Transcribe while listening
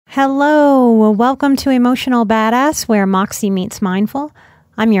Hello, welcome to Emotional Badass, where Moxie meets Mindful.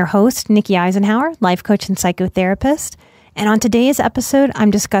 I'm your host, Nikki Eisenhower, life coach and psychotherapist. And on today's episode,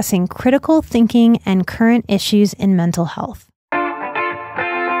 I'm discussing critical thinking and current issues in mental health.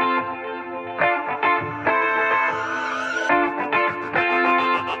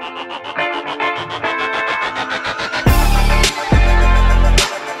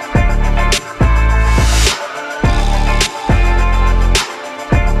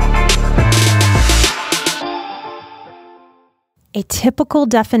 A typical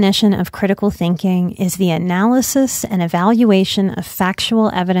definition of critical thinking is the analysis and evaluation of factual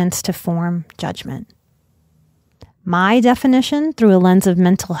evidence to form judgment. My definition through a lens of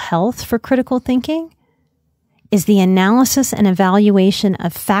mental health for critical thinking is the analysis and evaluation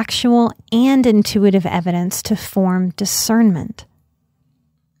of factual and intuitive evidence to form discernment.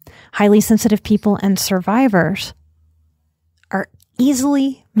 Highly sensitive people and survivors are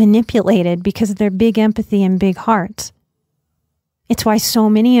easily manipulated because of their big empathy and big hearts. It's why so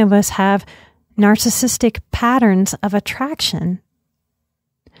many of us have narcissistic patterns of attraction.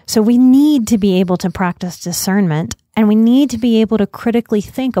 So we need to be able to practice discernment, and we need to be able to critically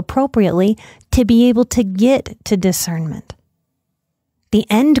think appropriately to be able to get to discernment. The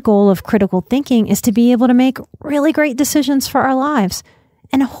end goal of critical thinking is to be able to make really great decisions for our lives,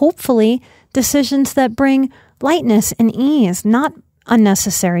 and hopefully decisions that bring lightness and ease, not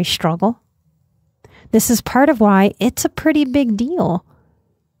unnecessary struggle. This is part of why it's a pretty big deal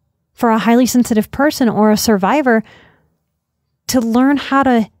for a highly sensitive person or a survivor to learn how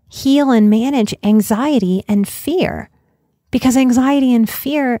to heal and manage anxiety and fear, because anxiety and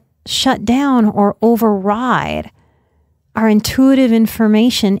fear shut down or override our intuitive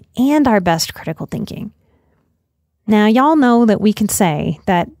information and our best critical thinking. Now, y'all know that we can say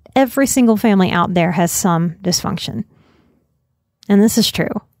that every single family out there has some dysfunction, and this is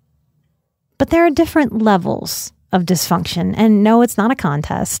true. But there are different levels of dysfunction, and no, it's not a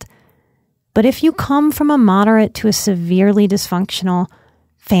contest. But if you come from a moderate to a severely dysfunctional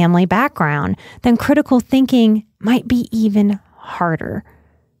family background, then critical thinking might be even harder.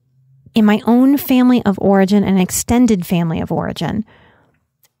 In my own family of origin and extended family of origin,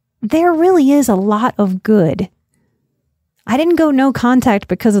 there really is a lot of good. I didn't go no contact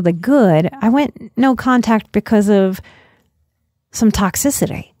because of the good. I went no contact because of some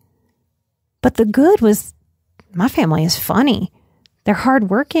toxicity. But the good was, my family is funny. They're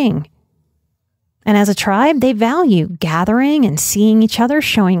hardworking. And as a tribe, they value gathering and seeing each other,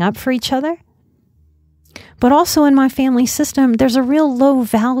 showing up for each other. But also in my family system, there's a real low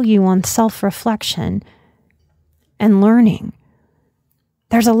value on self-reflection and learning.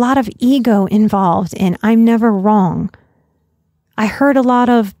 There's a lot of ego involved in I'm never wrong. I heard a lot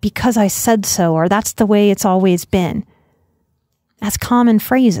of because I said so, or that's the way it's always been. That's common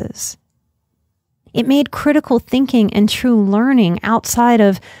phrases. It made critical thinking and true learning outside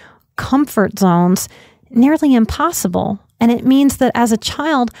of comfort zones nearly impossible. And it means that as a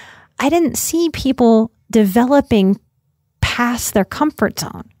child, I didn't see people developing past their comfort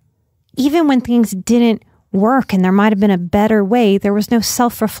zone. Even when things didn't work and there might have been a better way, there was no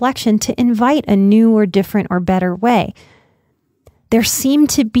self-reflection to invite a new or different or better way. There seemed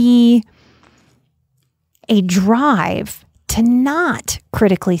to be a drive to not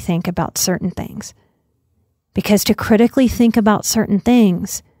critically think about certain things. Because to critically think about certain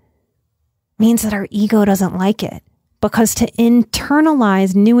things means that our ego doesn't like it. Because to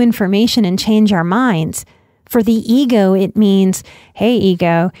internalize new information and change our minds, for the ego, it means, hey,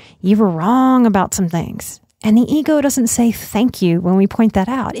 ego, you were wrong about some things. And the ego doesn't say thank you when we point that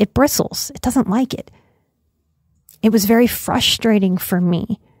out. It bristles. It doesn't like it. It was very frustrating for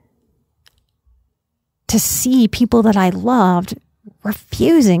me to see people that I loved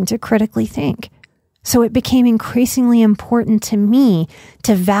refusing to critically think. So it became increasingly important to me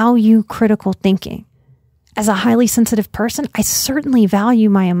to value critical thinking. As a highly sensitive person, I certainly value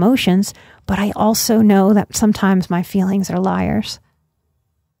my emotions, but I also know that sometimes my feelings are liars.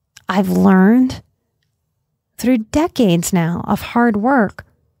 I've learned through decades now of hard work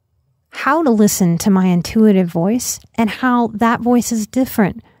how to listen to my intuitive voice and how that voice is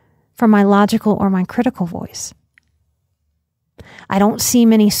different from my logical or my critical voice. I don't see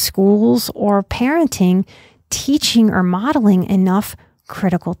many schools or parenting teaching or modeling enough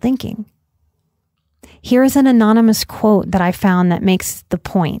critical thinking. Here's an anonymous quote that I found that makes the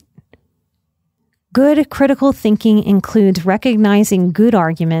point. Good critical thinking includes recognizing good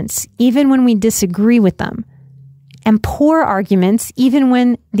arguments even when we disagree with them, and poor arguments even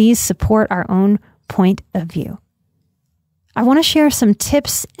when these support our own point of view. I want to share some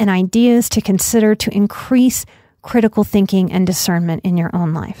tips and ideas to consider to increase critical thinking and discernment in your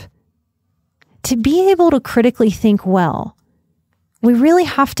own life. To be able to critically think well, we really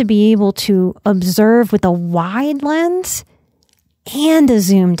have to be able to observe with a wide lens and a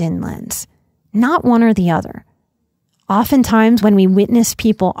zoomed in lens, not one or the other. Oftentimes, when we witness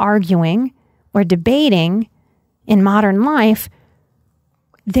people arguing or debating in modern life,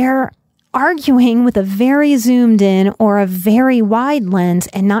 they're arguing with a very zoomed in or a very wide lens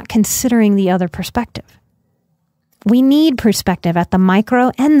and not considering the other perspective. We need perspective at the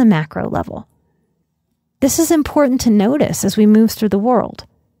micro and the macro level. This is important to notice as we move through the world.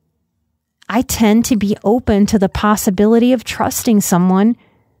 I tend to be open to the possibility of trusting someone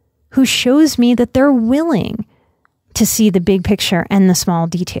who shows me that they're willing to see the big picture and the small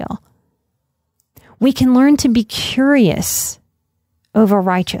detail. We can learn to be curious over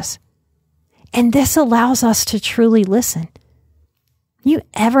righteous. And this allows us to truly listen. You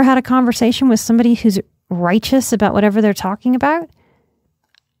ever had a conversation with somebody who's righteous about whatever they're talking about?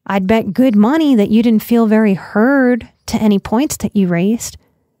 I'd bet good money that you didn't feel very heard to any points that you raised.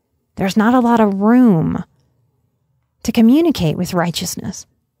 There's not a lot of room to communicate with righteousness.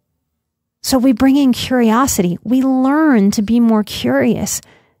 So we bring in curiosity. We learn to be more curious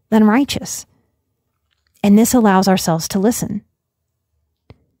than righteous. And this allows ourselves to listen.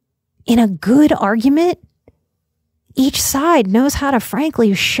 In a good argument, each side knows how to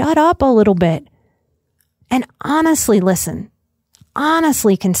frankly shut up a little bit and honestly listen,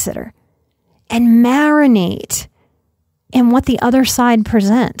 honestly consider, and marinate in what the other side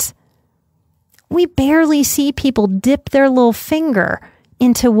presents. We barely see people dip their little finger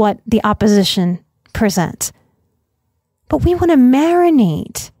into what the opposition presents. But we want to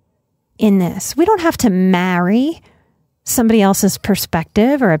marinate in this. We don't have to marry somebody else's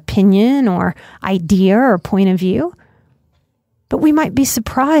perspective or opinion or idea or point of view. But we might be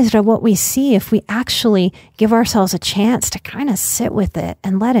surprised at what we see if we actually give ourselves a chance to kind of sit with it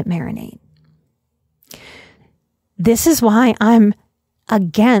and let it marinate. This is why I'm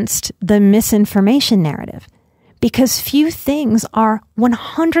against the misinformation narrative, because few things are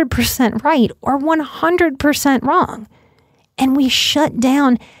 100% right or 100% wrong. And we shut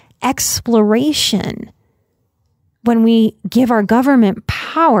down exploration when we give our government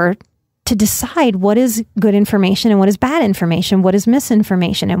power to decide what is good information and what is bad information, what is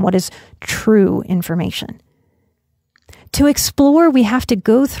misinformation and what is true information. To explore, we have to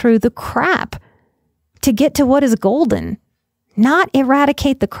go through the crap to get to what is golden, not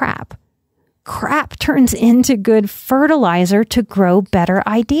eradicate the crap. Crap turns into good fertilizer to grow better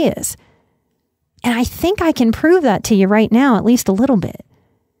ideas. And I think I can prove that to you right now, at least a little bit.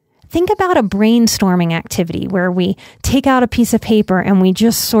 Think about a brainstorming activity where we take out a piece of paper and we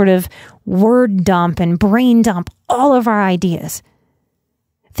just sort of word dump and brain dump all of our ideas.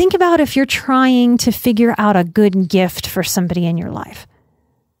 Think about if you're trying to figure out a good gift for somebody in your life.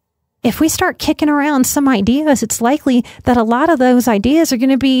 If we start kicking around some ideas, it's likely that a lot of those ideas are going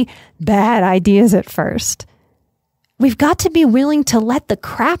to be bad ideas at first. We've got to be willing to let the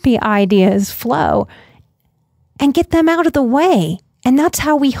crappy ideas flow and get them out of the way. And that's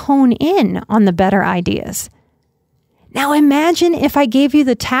how we hone in on the better ideas. Now imagine if I gave you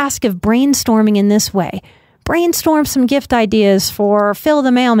the task of brainstorming in this way. Brainstorm some gift ideas for Phil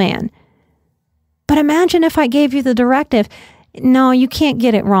the mailman. But imagine if I gave you the directive, no, you can't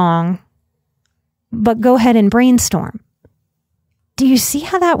get it wrong, but go ahead and brainstorm. Do you see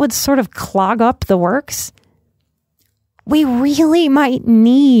how that would sort of clog up the works? We really might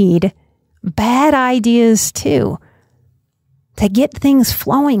need bad ideas too, to get things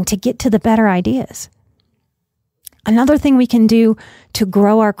flowing, to get to the better ideas. Another thing we can do to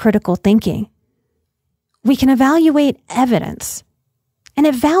grow our critical thinking, we can evaluate evidence and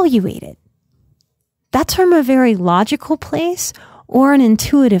evaluate it. That's from a very logical place or an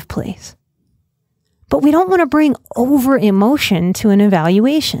intuitive place. But we don't want to bring over emotion to an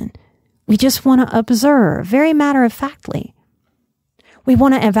evaluation. We just want to observe very matter-of-factly. We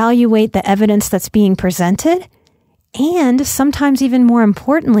want to evaluate the evidence that's being presented, and sometimes even more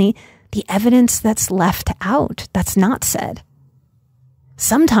importantly, the evidence that's left out, that's not said.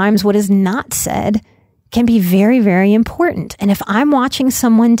 Sometimes what is not said can be very, very important. And if I'm watching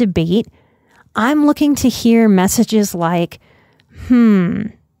someone debate, I'm looking to hear messages like,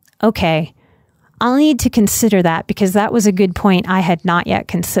 okay, I'll need to consider that because that was a good point I had not yet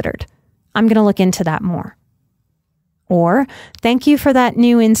considered. I'm going to look into that more. Or, thank you for that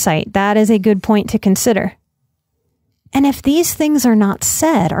new insight. That is a good point to consider. And if these things are not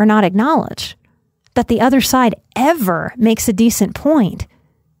said or not acknowledged, that the other side ever makes a decent point,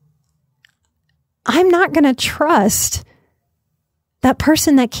 I'm not going to trust that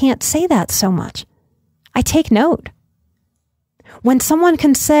person that can't say that so much. I take note. When someone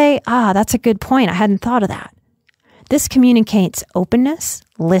can say, that's a good point, I hadn't thought of that. This communicates openness,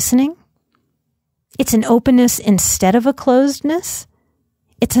 listening. It's an openness instead of a closedness.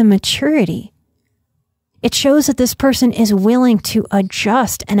 It's a maturity. It shows that this person is willing to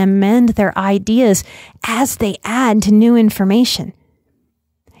adjust and amend their ideas as they add to new information.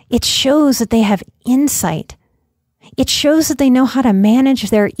 It shows that they have insight. It shows that they know how to manage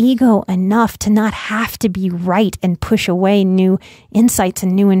their ego enough to not have to be right and push away new insights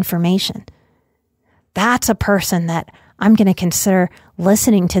and new information. That's a person that I'm going to consider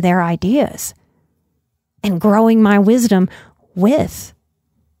listening to their ideas and growing my wisdom with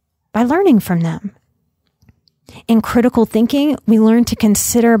by learning from them. In critical thinking, we learn to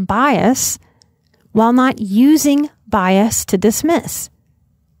consider bias while not using bias to dismiss.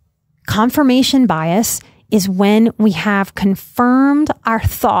 Confirmation bias is when we have confirmed our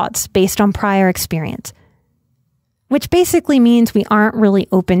thoughts based on prior experience, which basically means we aren't really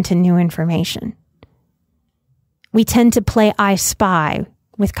open to new information. We tend to play I spy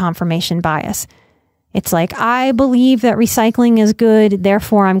with confirmation bias. It's like, I believe that recycling is good,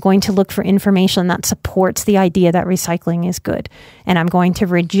 therefore I'm going to look for information that supports the idea that recycling is good. And I'm going to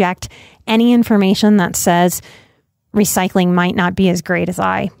reject any information that says recycling might not be as great as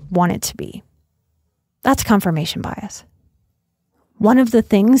I want it to be. That's confirmation bias. One of the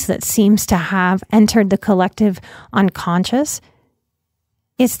things that seems to have entered the collective unconscious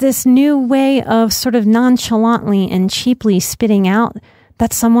is this new way of sort of nonchalantly and cheaply spitting out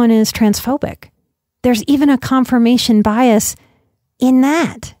that someone is transphobic. There's even a confirmation bias in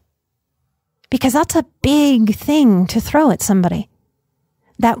that, because that's a big thing to throw at somebody.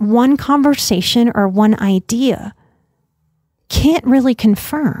 That one conversation or one idea can't really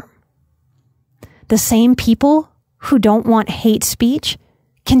confirm. The same people who don't want hate speech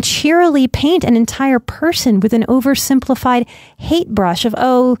can cheerily paint an entire person with an oversimplified hate brush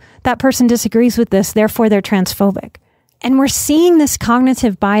of, that person disagrees with this, therefore they're transphobic. And we're seeing this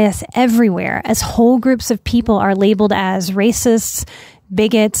cognitive bias everywhere as whole groups of people are labeled as racists,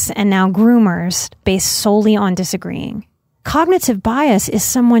 bigots, and now groomers based solely on disagreeing. Cognitive bias is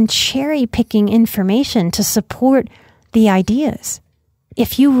someone cherry-picking information to support the ideas.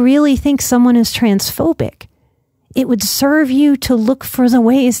 If you really think someone is transphobic, it would serve you to look for the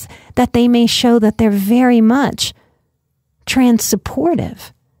ways that they may show that they're very much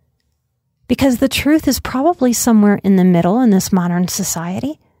trans-supportive. Because the truth is probably somewhere in the middle in this modern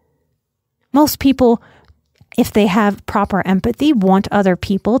society. Most people, if they have proper empathy, want other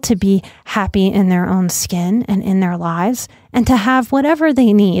people to be happy in their own skin and in their lives, and to have whatever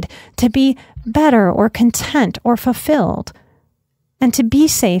they need to be better or content or fulfilled, and to be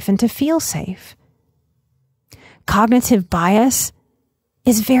safe and to feel safe. Cognitive bias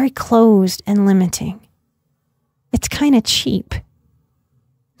is very closed and limiting. It's kind of cheap.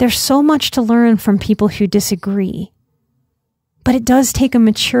 There's so much to learn from people who disagree, but it does take a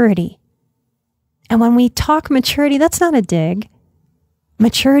maturity. And when we talk maturity, that's not a dig.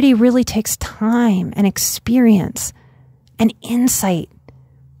 Maturity really takes time and experience and insight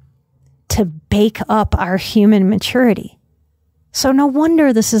to bake up our human maturity. So no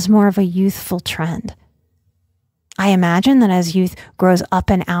wonder this is more of a youthful trend. I imagine that as youth grows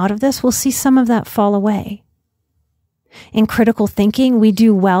up and out of this, we'll see some of that fall away. In critical thinking, we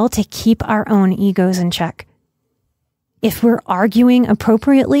do well to keep our own egos in check. If we're arguing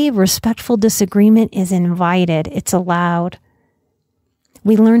appropriately, respectful disagreement is invited. It's allowed.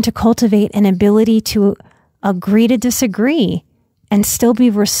 We learn to cultivate an ability to agree to disagree and still be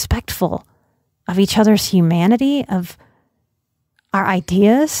respectful of each other's humanity, of our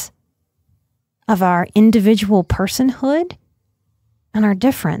ideas, of our individual personhood, and our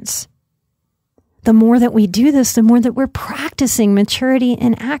difference. The more that we do this, the more that we're practicing maturity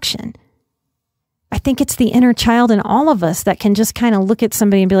in action. I think it's the inner child in all of us that can just kind of look at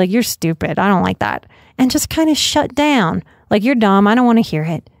somebody and be like, you're stupid, I don't like that. And just kind of shut down, like, you're dumb, I don't want to hear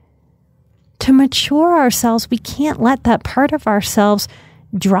it. To mature ourselves, we can't let that part of ourselves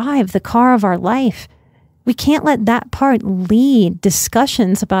drive the car of our life. We can't let that part lead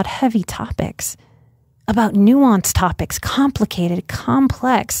discussions about heavy topics, about nuanced topics, complicated,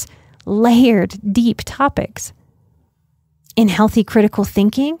 complex, layered, deep topics. In healthy critical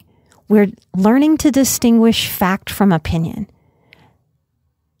thinking, we're learning to distinguish fact from opinion.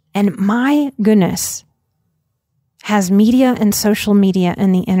 And my goodness, has media and social media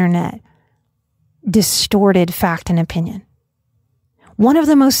and the internet distorted fact and opinion. One of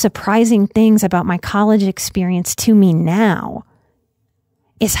the most surprising things about my college experience to me now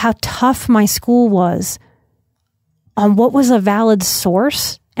is how tough my school was on what was a valid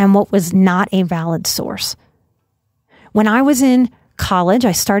source and what was not a valid source. When I was in college,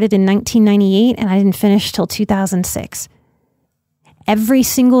 I started in 1998 and I didn't finish till 2006. Every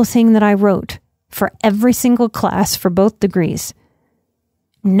single thing that I wrote for every single class for both degrees,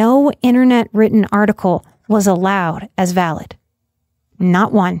 no internet written article was allowed as valid.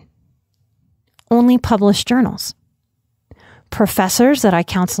 Not one. Only published journals. Professors that I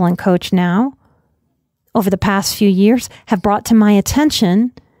counsel and coach now, over the past few years, have brought to my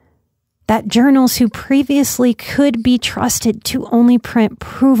attention that journals who previously could be trusted to only print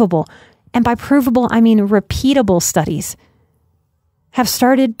provable, and by provable I mean repeatable studies, have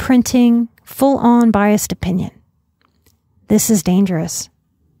started printing full-on biased opinion. This is dangerous.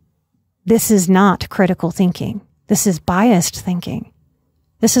 This is not critical thinking. This is biased thinking.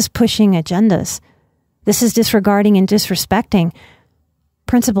 This is pushing agendas. This is disregarding and disrespecting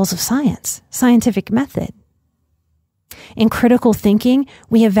principles of science, scientific method. In critical thinking,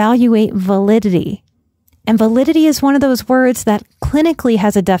 we evaluate validity. And validity is one of those words that clinically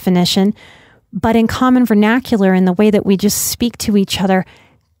has a definition, but in common vernacular, in the way that we just speak to each other,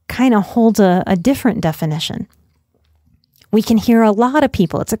 kind of holds a different definition. We can hear a lot of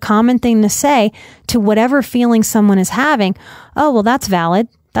people. It's a common thing to say to whatever feeling someone is having. Oh, well, that's valid.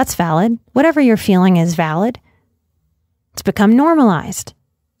 That's valid. Whatever you're feeling is valid. It's become normalized.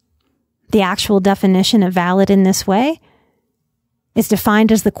 The actual definition of valid in this way is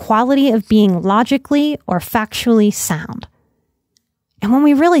defined as the quality of being logically or factually sound. And when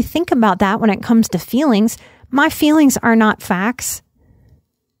we really think about that when it comes to feelings, my feelings are not facts.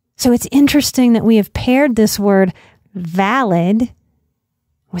 So it's interesting that we have paired this word valid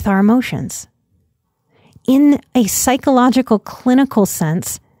with our emotions. In a psychological clinical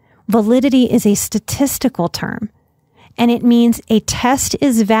sense, validity is a statistical term, and it means a test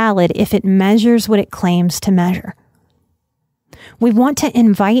is valid if it measures what it claims to measure. We want to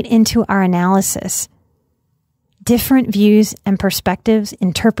invite into our analysis different views and perspectives,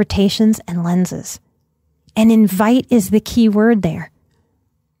 interpretations, and lenses. And invite is the key word there.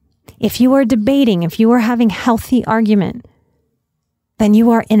 If you are debating, if you are having healthy argument, then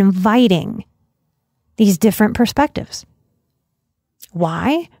you are inviting these different perspectives.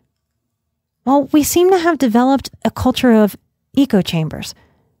 Why? Well, we seem to have developed a culture of echo chambers.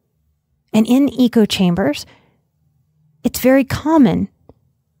 And in echo chambers, it's very common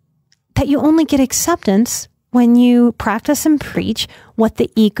that you only get acceptance when you practice and preach what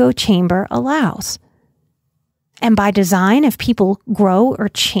the echo chamber allows. And by design, if people grow or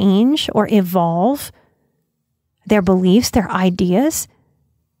change or evolve their beliefs, their ideas,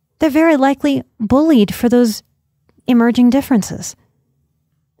 they're very likely bullied for those emerging differences.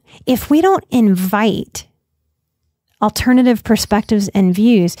 If we don't invite alternative perspectives and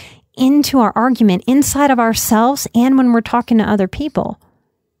views into our argument inside of ourselves and when we're talking to other people,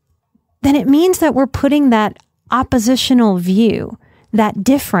 then it means that we're putting that oppositional view, that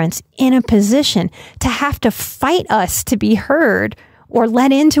difference, in a position to have to fight us to be heard or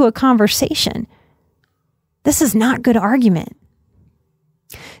let into a conversation. This is not good argument.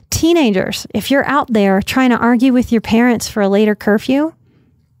 Teenagers, if you're out there trying to argue with your parents for a later curfew,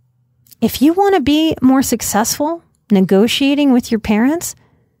 if you want to be more successful negotiating with your parents,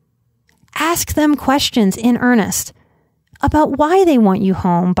 ask them questions in earnest about why they want you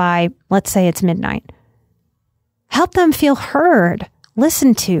home by, let's say it's midnight. Help them feel heard,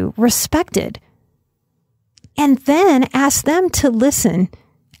 listened to, respected. And then ask them to listen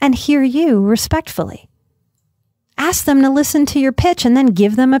and hear you respectfully. Ask them to listen to your pitch and then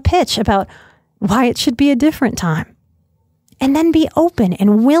give them a pitch about why it should be a different time. And then be open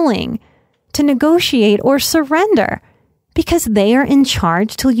and willing to negotiate or surrender because they are in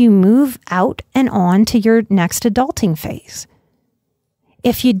charge till you move out and on to your next adulting phase.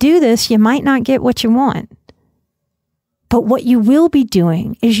 If you do this, you might not get what you want. But what you will be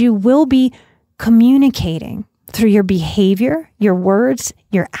doing is you will be communicating through your behavior, your words,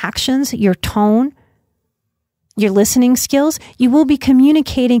 your actions, your tone, your listening skills. You will be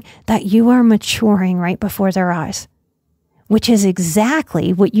communicating that you are maturing right before their eyes, which is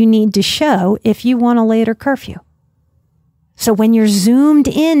exactly what you need to show if you want a later curfew. So when you're zoomed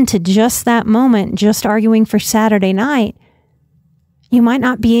into just that moment, just arguing for Saturday night, you might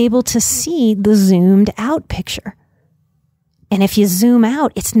not be able to see the zoomed out picture. And if you zoom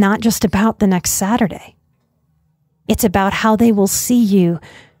out, it's not just about the next Saturday. It's about how they will see you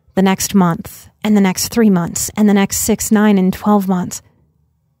the next month and the next 3 months and the next 6, 9, and 12 months.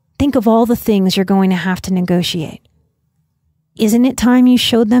 Think of all the things you're going to have to negotiate. Isn't it time you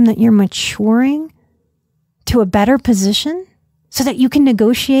showed them that you're maturing to a better position so that you can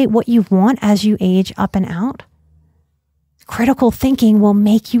negotiate what you want as you age up and out? Critical thinking will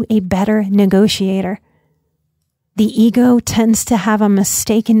make you a better negotiator. The ego tends to have a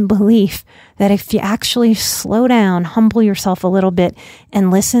mistaken belief that if you actually slow down, humble yourself a little bit,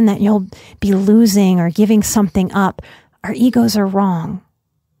 and listen, that you'll be losing or giving something up. Our egos are wrong.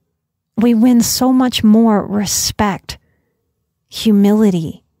 We win so much more respect,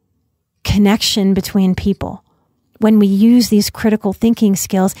 humility, connection between people when we use these critical thinking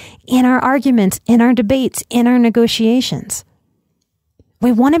skills in our arguments, in our debates, in our negotiations.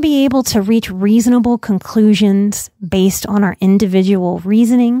 We want to be able to reach reasonable conclusions based on our individual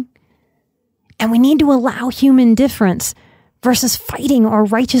reasoning, and we need to allow human difference versus fighting or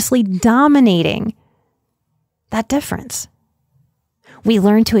righteously dominating that difference. We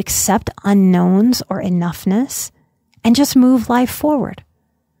learn to accept unknowns or enoughness and just move life forward.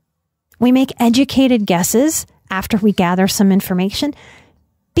 We make educated guesses after we gather some information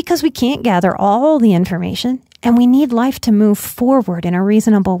because we can't gather all the information and we need life to move forward in a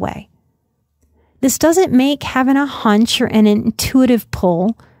reasonable way. This doesn't make having a hunch or an intuitive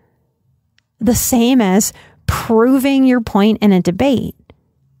pull the same as proving your point in a debate.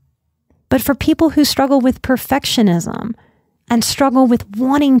 But for people who struggle with perfectionism and struggle with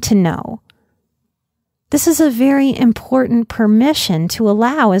wanting to know, this is a very important permission to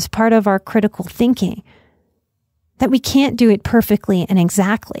allow as part of our critical thinking, that we can't do it perfectly and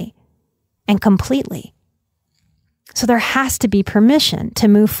exactly and completely. So there has to be permission to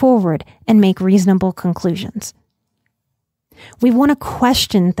move forward and make reasonable conclusions. We want to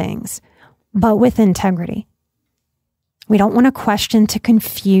question things, but with integrity. We don't want to question to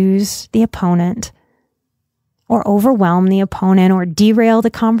confuse the opponent or overwhelm the opponent or derail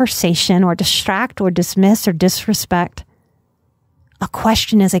the conversation or distract or dismiss or disrespect. A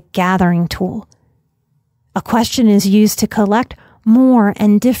question is a gathering tool. A question is used to collect more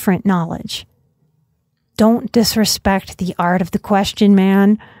and different knowledge. Don't disrespect the art of the question,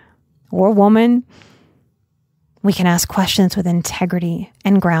 man or woman. We can ask questions with integrity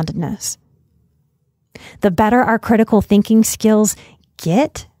and groundedness. The better our critical thinking skills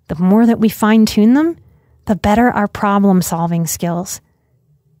get, the more that we fine-tune them, the better our problem-solving skills.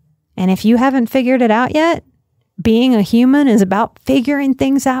 And if you haven't figured it out yet, being a human is about figuring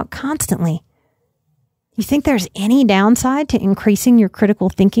things out constantly. You think there's any downside to increasing your critical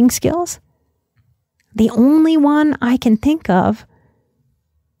thinking skills? The only one I can think of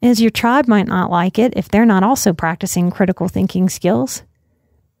is your tribe might not like it if they're not also practicing critical thinking skills.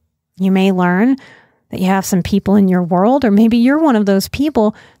 You may learn that you have some people in your world, or maybe you're one of those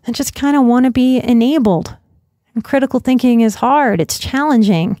people that just kind of want to be enabled. And critical thinking is hard. It's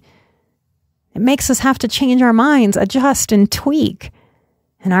challenging. It makes us have to change our minds, adjust and tweak.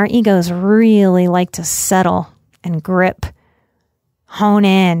 And our egos really like to settle and grip, hone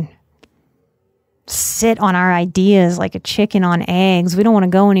in, sit on our ideas like a chicken on eggs. We don't want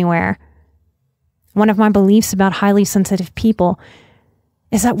to go anywhere. One of my beliefs about highly sensitive people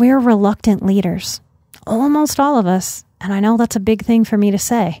is that we're reluctant leaders. Almost all of us. And I know that's a big thing for me to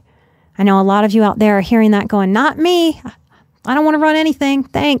say. I know a lot of you out there are hearing that going, not me. I don't want to run anything.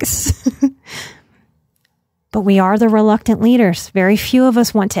 Thanks. But we are the reluctant leaders. Very few of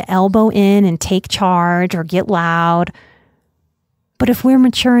us want to elbow in and take charge or get loud. But if we're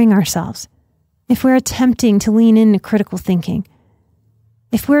maturing ourselves, if we're attempting to lean into critical thinking,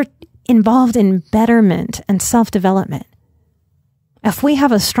 if we're involved in betterment and self-development, if we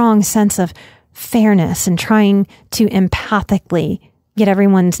have a strong sense of fairness and trying to empathically get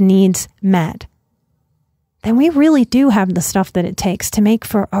everyone's needs met, then we really do have the stuff that it takes to make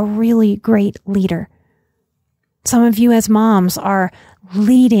for a really great leader. Some of you as moms are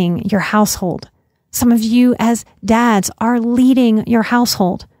leading your household. Some of you as dads are leading your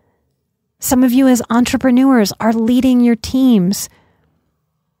household. Some of you as entrepreneurs are leading your teams.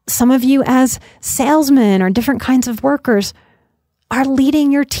 Some of you as salesmen or different kinds of workers are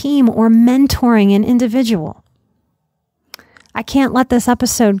leading your team or mentoring an individual. I can't let this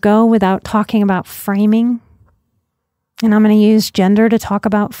episode go without talking about framing. And I'm going to use gender to talk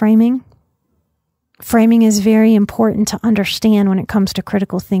about framing. Framing is very important to understand when it comes to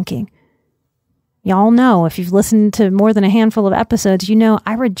critical thinking. Y'all know, if you've listened to more than a handful of episodes, you know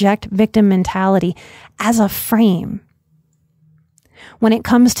I reject victim mentality as a frame. When it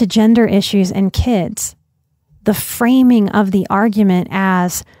comes to gender issues and kids, the framing of the argument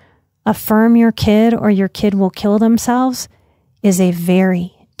as affirm your kid or your kid will kill themselves is a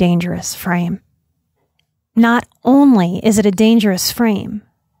very dangerous frame. Not only is it a dangerous frame,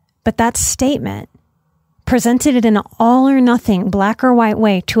 but that statement, presented in an all or nothing, black or white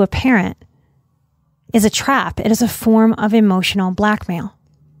way to a parent, is a trap. It is a form of emotional blackmail.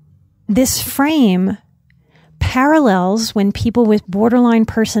 This frame parallels when people with borderline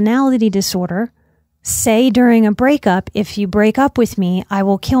personality disorder say during a breakup, if you break up with me, I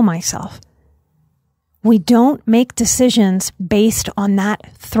will kill myself. We don't make decisions based on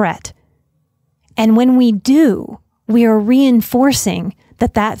that threat. And when we do, we are reinforcing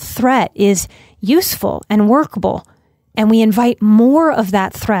that that threat is useful and workable, and we invite more of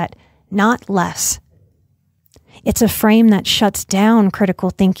that threat, not less. It's a frame that shuts down critical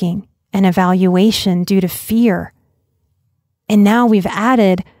thinking and evaluation due to fear. And now we've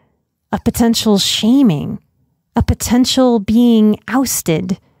added a potential shaming, a potential being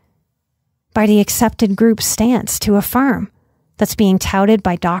ousted by the accepted group stance to affirm that's being touted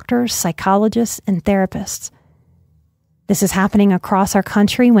by doctors, psychologists, and therapists. This is happening across our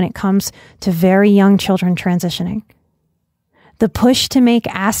country when it comes to very young children transitioning. The push to make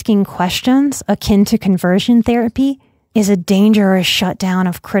asking questions akin to conversion therapy is a dangerous shutdown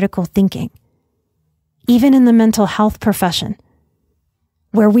of critical thinking. Even in the mental health profession,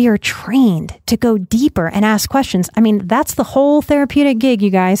 where we are trained to go deeper and ask questions. I mean, that's the whole therapeutic gig, you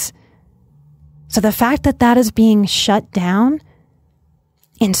guys. So the fact that that is being shut down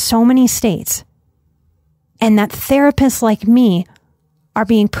in so many states, and that therapists like me are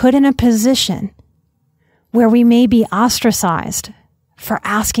being put in a position where we may be ostracized for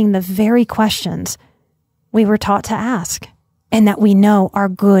asking the very questions we were taught to ask, and that we know are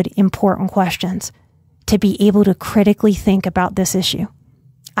good, important questions to be able to critically think about this issue.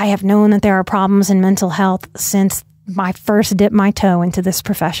 I have known that there are problems in mental health since I first dipped my toe into this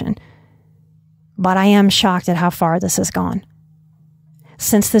profession, but I am shocked at how far this has gone.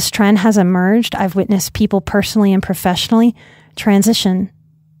 Since this trend has emerged, I've witnessed people personally and professionally transition,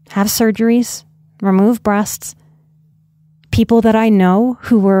 have surgeries, remove breasts. People that I know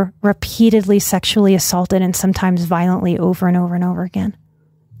who were repeatedly sexually assaulted and sometimes violently over and over and over again.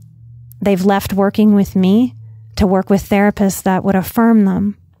 They've left working with me to work with therapists that would affirm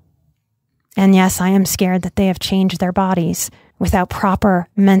them. And yes, I am scared that they have changed their bodies without proper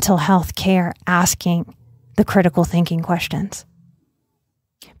mental health care asking the critical thinking questions.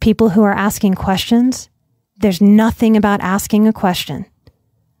 People who are asking questions, there's nothing about asking a question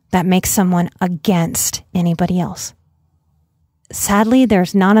that makes someone against anybody else. Sadly,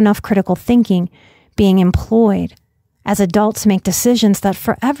 there's not enough critical thinking being employed as adults make decisions that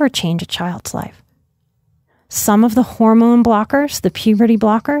forever change a child's life. Some of the hormone blockers, the puberty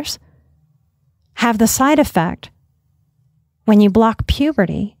blockers, have the side effect, when you block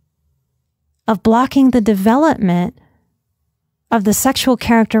puberty, of blocking the development of the sexual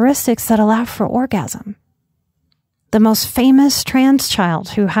characteristics that allow for orgasm. The most famous trans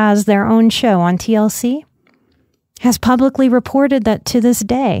child who has their own show on TLC has publicly reported that to this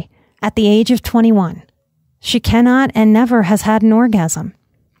day, at the age of 21, she cannot and never has had an orgasm.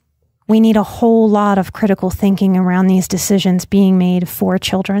 We need a whole lot of critical thinking around these decisions being made for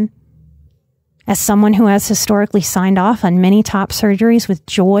children. As someone who has historically signed off on many top surgeries with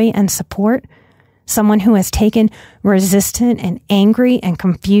joy and support, someone who has taken resistant and angry and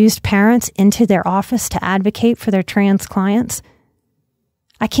confused parents into their office to advocate for their trans clients,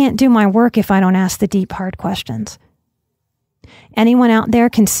 I can't do my work if I don't ask the deep, hard questions. Anyone out there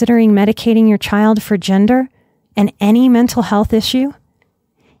considering medicating your child for gender and any mental health issue,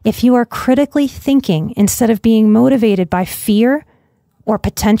 if you are critically thinking instead of being motivated by fear or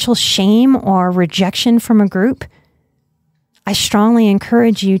potential shame or rejection from a group, I strongly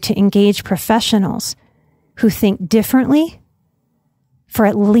encourage you to engage professionals who think differently for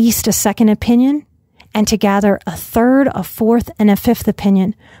at least a second opinion and to gather a third, a fourth, and a fifth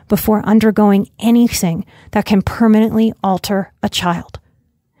opinion before undergoing anything that can permanently alter a child.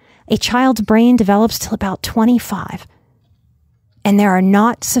 A child's brain develops till about 25, and there are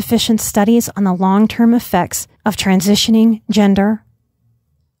not sufficient studies on the long-term effects of transitioning gender.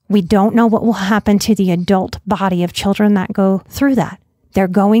 We don't know what will happen to the adult body of children that go through that. They're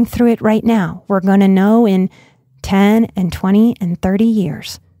going through it right now. We're going to know in 10 and 20 and 30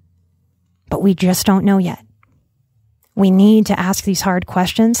 years. But we just don't know yet. We need to ask these hard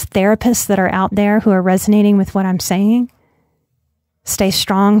questions. Therapists that are out there who are resonating with what I'm saying, stay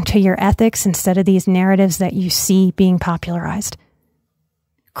strong to your ethics instead of these narratives that you see being popularized.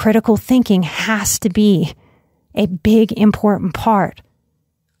 Critical thinking has to be a big, important part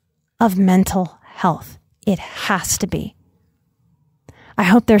of mental health. It has to be. I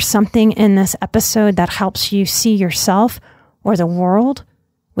hope there's something in this episode that helps you see yourself or the world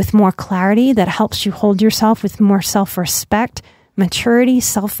with more clarity, that helps you hold yourself with more self-respect, maturity,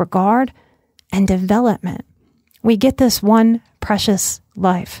 self-regard, and development. We get this one precious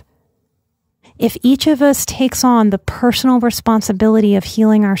life. If each of us takes on the personal responsibility of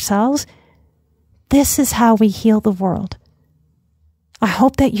healing ourselves, This is how we heal the world. I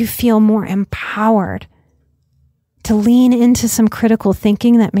hope that you feel more empowered to lean into some critical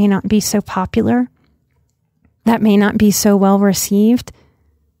thinking that may not be so popular, that may not be so well received.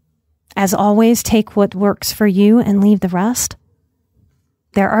 As always, take what works for you and leave the rest.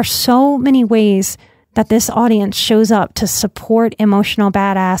 There are so many ways that this audience shows up to support Emotional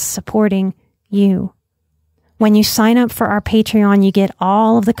Badass supporting you. When you sign up for our Patreon, you get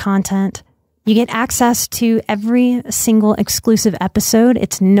all of the content. You get access to every single exclusive episode.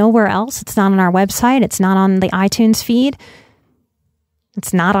 It's nowhere else. It's not on our website. It's not on the iTunes feed.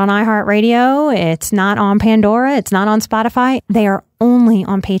 It's not on iHeartRadio. It's not on Pandora. It's not on Spotify. They are only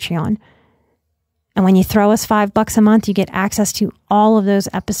on Patreon. And when you throw us $5 a month, you get access to all of those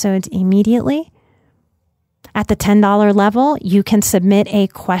episodes immediately. At the $10 level, you can submit a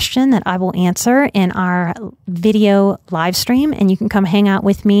question that I will answer in our video live stream, and you can come hang out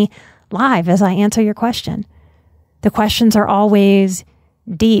with me live as I answer your question. The questions are always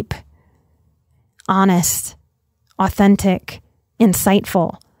deep, honest, authentic,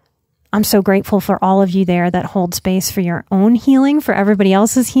 insightful. I'm so grateful for all of you there that hold space for your own healing, for everybody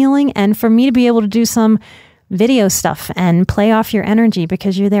else's healing, and for me to be able to do some video stuff and play off your energy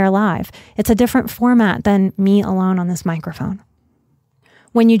because you're there live. It's a different format than me alone on this microphone.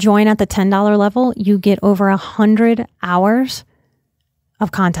 When you join at the $10 level, you get over 100 hours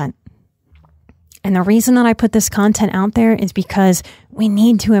of content. And the reason that I put this content out there is because we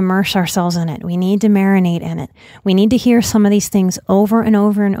need to immerse ourselves in it. We need to marinate in it. We need to hear some of these things over and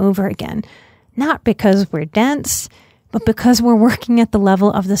over and over again. Not because we're dense, but because we're working at the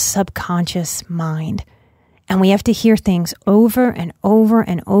level of the subconscious mind. And we have to hear things over and over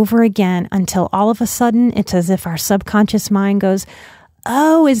and over again until all of a sudden it's as if our subconscious mind goes,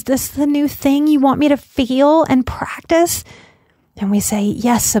 oh, is this the new thing you want me to feel and practice? And we say,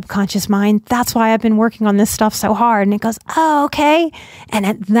 yes, subconscious mind, that's why I've been working on this stuff so hard. And it goes, oh, okay. And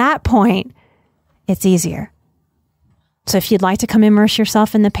at that point, it's easier. So if you'd like to come immerse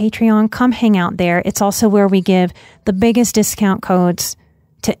yourself in the Patreon, come hang out there. It's also where we give the biggest discount codes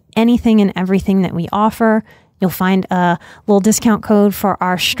to anything and everything that we offer. You'll find a little discount code for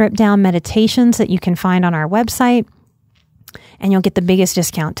our stripped down meditations that you can find on our website. And you'll get the biggest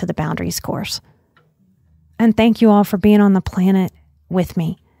discount to the Boundaries course. And thank you all for being on the planet with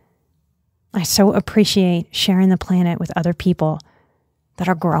me. I so appreciate sharing the planet with other people that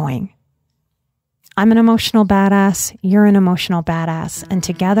are growing. I'm an emotional badass. You're an emotional badass. And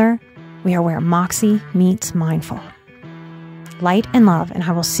together, we are where Moxie meets mindful. Light and love, and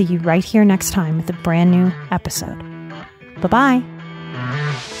I will see you right here next time with a brand new episode. Bye-bye.